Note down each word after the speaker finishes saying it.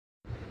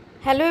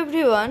Hello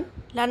everyone,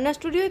 learner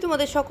স্টুডিওয়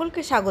তোমাদের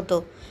সকলকে স্বাগত।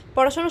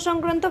 পড়াশোনা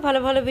সংক্রান্ত ভালো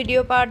ভালো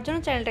ভিডিও পাওয়ার জন্য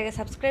চ্যানেলটাকে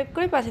সাবস্ক্রাইব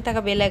করে পাশে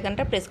থাকা বেল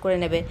আইকনটা প্রেস করে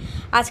নেবে।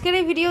 আজকের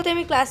এই ভিডিওতে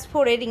আমি ক্লাস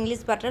 4-এর ইংলিশ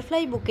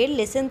বাটারফ্লাই বুকের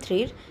লেসন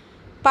 3-র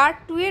পার্ট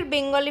 2 এর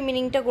বেঙ্গলি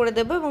মিনিংটা করে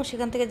দেবো এবং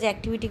সেখান থেকে যে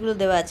অ্যাক্টিভিটিগুলো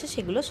দেওয়া আছে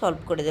সেগুলো সলভ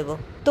করে দেবো।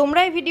 তোমরা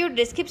এই ভিডিওর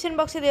ডেসক্রিপশন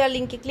বক্সে দেওয়া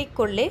লিঙ্কে ক্লিক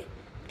করলে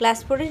ক্লাস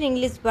 4-এর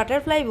ইংলিশ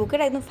বাটারফ্লাই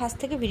বুকের একদম ফার্স্ট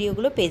থেকে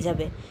ভিডিওগুলো পেয়ে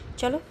যাবে।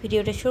 চলো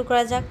ভিডিওটা শুরু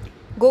করা যাক।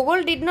 Gogol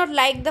did not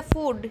like the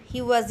food he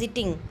was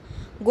eating.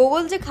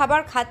 Gogol যে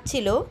খাবার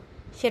খাচ্ছিল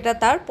সেটা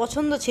তার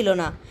পছন্দ ছিল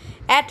না।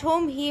 At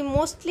home he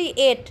mostly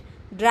at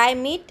dry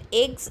meet,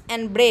 eggs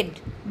and bread.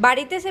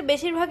 বাড়িতে সে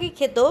বেশিরভাগই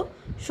খেত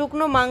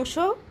শুকনো মাংস,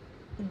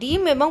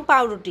 ডিম এবং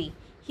পাউরুটি।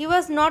 হি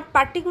was not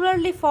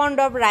particularly fond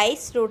of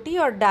rice, রুটি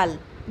অর ডাল।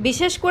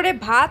 বিশেষ করে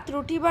ভাত,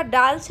 রুটি বা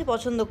ডাল সে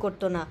পছন্দ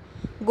করতো না।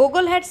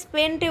 Gogol had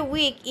spent A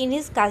week in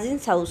his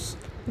cousins house.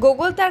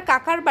 Gogol তার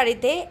কাকার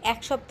বাড়িতে এক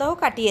সপ্তাহ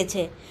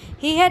কাটিয়েছে।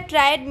 He had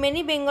tried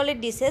many Bengali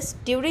dishes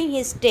during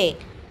his stay.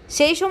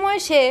 সেই সময়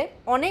সে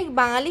অনেক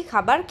বাঙালি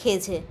খাবার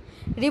খেয়েছে।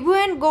 Review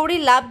and Gauri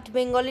loved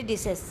Bengali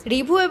dishes.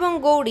 Review এবং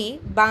গৌরী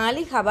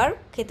বাঙালি খাবার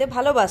খেতে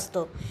ভালোবাসত।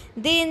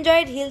 দে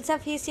enjoyed hilsa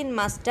fish in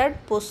mustard,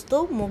 পোস্ত,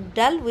 মুগ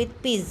ডাল উইথ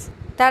পিজ।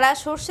 তারা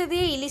সর্ষে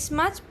দিয়ে ইলিশ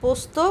মাছ,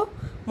 পোস্ত,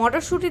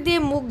 মটরশুঁটি দিয়ে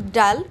মুগ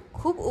ডাল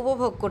খুব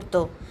উপভোগ করত।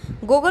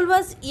 Gogol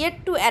was yet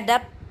to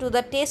adapt to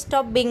the test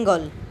of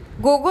Bengal.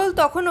 Gogol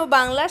তখনও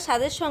বাংলার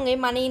স্বাদের সঙ্গে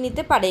মানিয়ে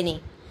নিতে পারেনি।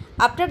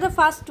 After the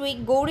first week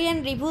Gauri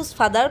and Ribhu's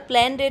father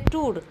planned A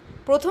tour.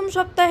 প্রথম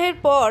সপ্তাহের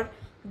পর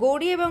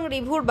গৌরী এবং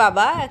রিভুর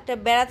বাবা একটা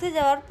বেড়াতে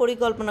যাওয়ার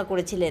পরিকল্পনা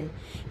করেছিলেন।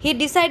 He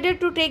decided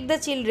to take the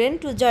children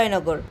to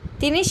Joynagar.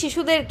 তিনি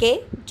শিশুদেরকে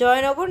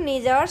জয়নগর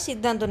নিয়ে যাওয়ার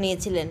সিদ্ধান্ত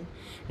নিয়েছিলেন।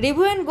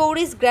 Review and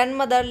গৌরীজ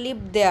grandmother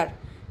lived there.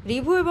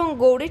 Review এবং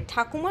গৌরীর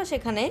ঠাকুমা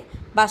সেখানে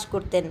বাস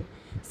করতেন।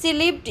 C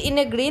lived in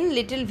a green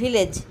little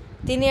village.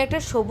 তিনি একটা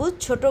সবুজ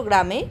ছোট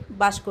গ্রামে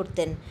বাস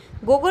করতেন।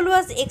 Gogol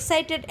was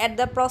excited at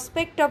the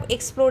prospect of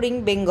exploring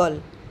Bengal.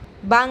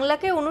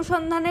 বাংলাকে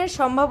অনুসন্ধানের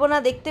সম্ভাবনা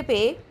দেখতে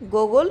পেয়ে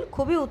গোগল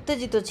খুবই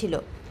উত্তেজিত ছিল।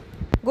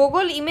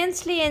 Gogol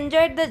immensely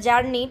enjoyed the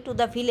journey to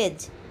the village.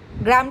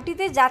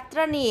 গ্রামটিতে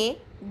যাত্রা নিয়ে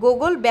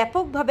গোগল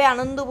ব্যাপকভাবে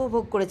আনন্দ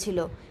উপভোগ করেছিল।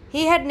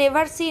 He had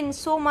never seen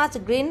so much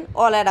green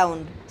all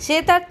around. সে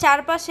তার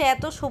চারপাশে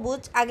এত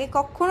সবুজ আগে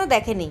কখনো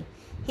দেখেনি।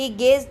 হি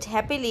গেজড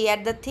happily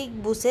at the thick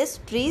bushes,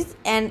 trees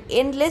and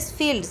endless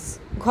fields.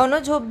 ঘন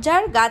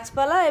ঝোপঝাড়,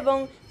 গাছপালা এবং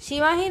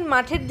সীমাহীন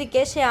মাঠের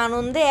দিকে সে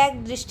আনন্দে এক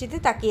দৃষ্টিতে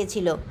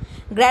তাকিয়েছিল।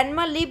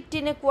 Grandma lived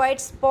in a quite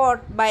spot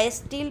by A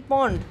still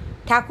পন্ড।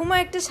 ঠাকুমা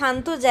একটা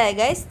শান্ত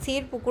জায়গায়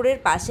স্থির পুকুরের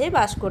পাশে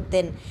বাস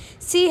করতেন।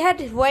 She had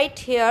white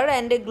hair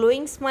and a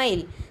glowing smile.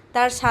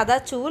 তার সাদা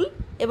চুল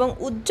এবং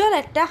উজ্জ্বল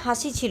একটা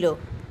হাসি ছিল।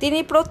 তিনি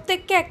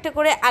প্রত্যেককে একটা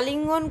করে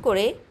আলিঙ্গন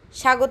করে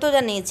স্বাগত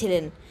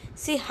জানিয়েছিলেন।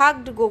 C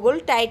hugged Gogol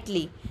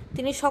tightly.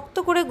 তিনি শক্ত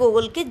করে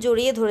গোগলকে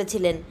জড়িয়ে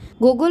ধরেছিলেন।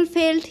 Gogol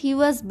felt he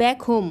was back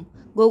home.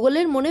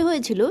 গোগলের মনে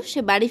হয়েছিল সে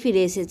বাড়ি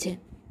ফিরে এসেছে।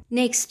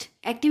 Next,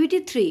 activity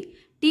 3,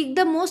 tick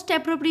the most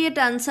appropriate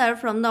answer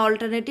from the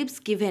alternatives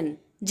given.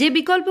 যে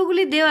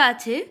বিকল্পগুলি দেওয়া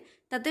আছে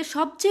তাতে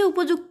সবচেয়ে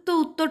উপযুক্ত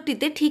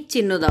উত্তরটিতে ঠিক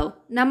চিহ্ন দাও।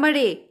 Number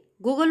A,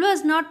 Gogol was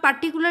not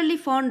particularly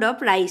fond of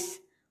rice.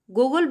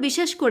 Gogol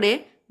বিশেষ করে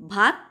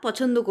ভাত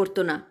পছন্দ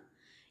করতো না।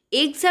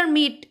 এগস আর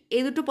মিট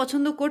এই দুটো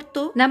পছন্দ করত।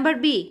 Number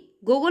B,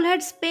 Gogol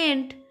had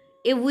spent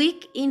A week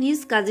in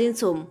his cousins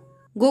home.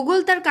 Gogol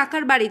তার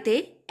কাকার বাড়িতে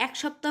এক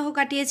সপ্তাহ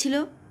কাটিয়েছিল।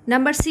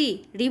 Number C,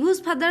 Ribhu's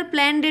father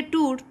planned A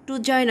tour to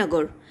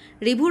Joynagar.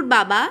 রিভুর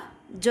বাবা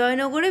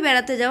জয়নগরে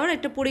বেড়াতে যাওয়ার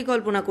একটা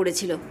পরিকল্পনা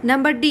করেছিল।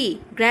 Number D,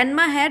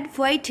 grandma had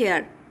white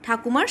hair.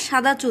 ঠাকুমার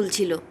সাদা চুল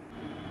ছিল।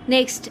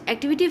 Next,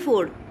 activity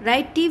 4,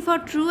 write T for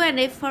true and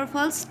F for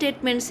false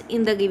statements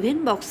in the given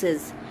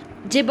boxes.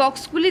 যে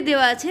বক্সগুলি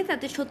দেওয়া আছে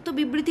তাতে সত্য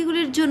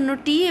বিবৃতিগুলির জন্য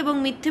টি এবং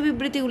মিথ্যে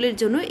বিবৃতিগুলির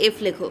জন্য এফ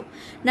লেখো।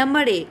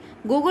 Number A,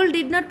 Gogol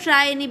did not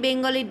try any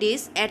Bengali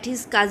dish at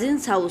his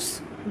cousins house.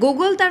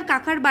 Gogol তার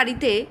কাকার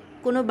বাড়িতে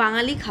কোনো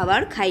বাঙালি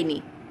খাবার খায়নি।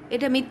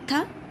 এটা মিথ্যা,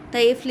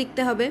 তাই এফ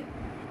লিখতে হবে।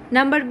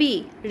 Number B,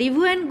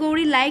 review and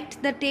Gauri liked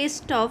the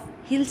test of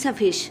hilsa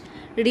fish.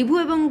 Review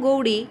এবং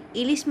গৌরী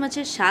ইলিশ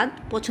মাছের স্বাদ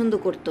পছন্দ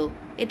করত।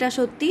 এটা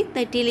সত্যি,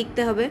 তাই টি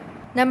লিখতে হবে।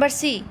 Number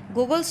C,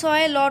 Gogol saw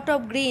A lot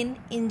of green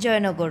in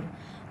Joynagar.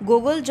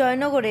 Gogol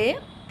জয়নগরে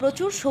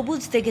প্রচুর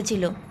সবুজ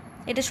দেখেছিল।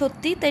 এটা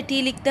সত্যি, তাই টি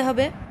লিখতে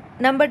হবে।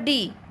 Number D,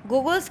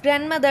 goggles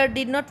grandmother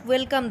did not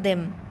welcome them.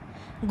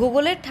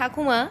 গোগলের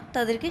ঠাকুমা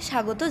তাদেরকে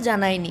স্বাগত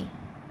জানায়নি।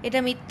 এটা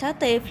মিথ্যা,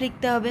 তাই এফ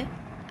লিখতে হবে।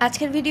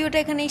 আজকের ভিডিওটা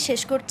এখানেই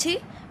শেষ করছি।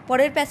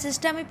 পরের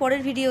প্যাসেজটা আমি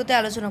পরের ভিডিওতে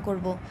আলোচনা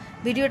করব।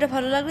 ভিডিওটা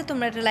ভালো লাগলে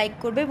তোমরা একটা লাইক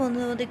করবে,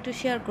 বন্ধুদের মধ্যে একটু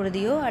শেয়ার করে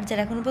দিও। আর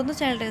যারা এখনও পর্যন্ত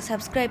চ্যানেলটাকে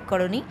সাবস্ক্রাইব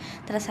করোনি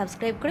তারা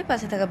সাবস্ক্রাইব করে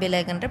পাশে থাকা বেল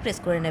আইকনটা প্রেস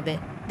করে নেবে।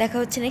 দেখা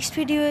হচ্ছে নেক্সট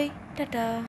ভিডিওয়। টাটা।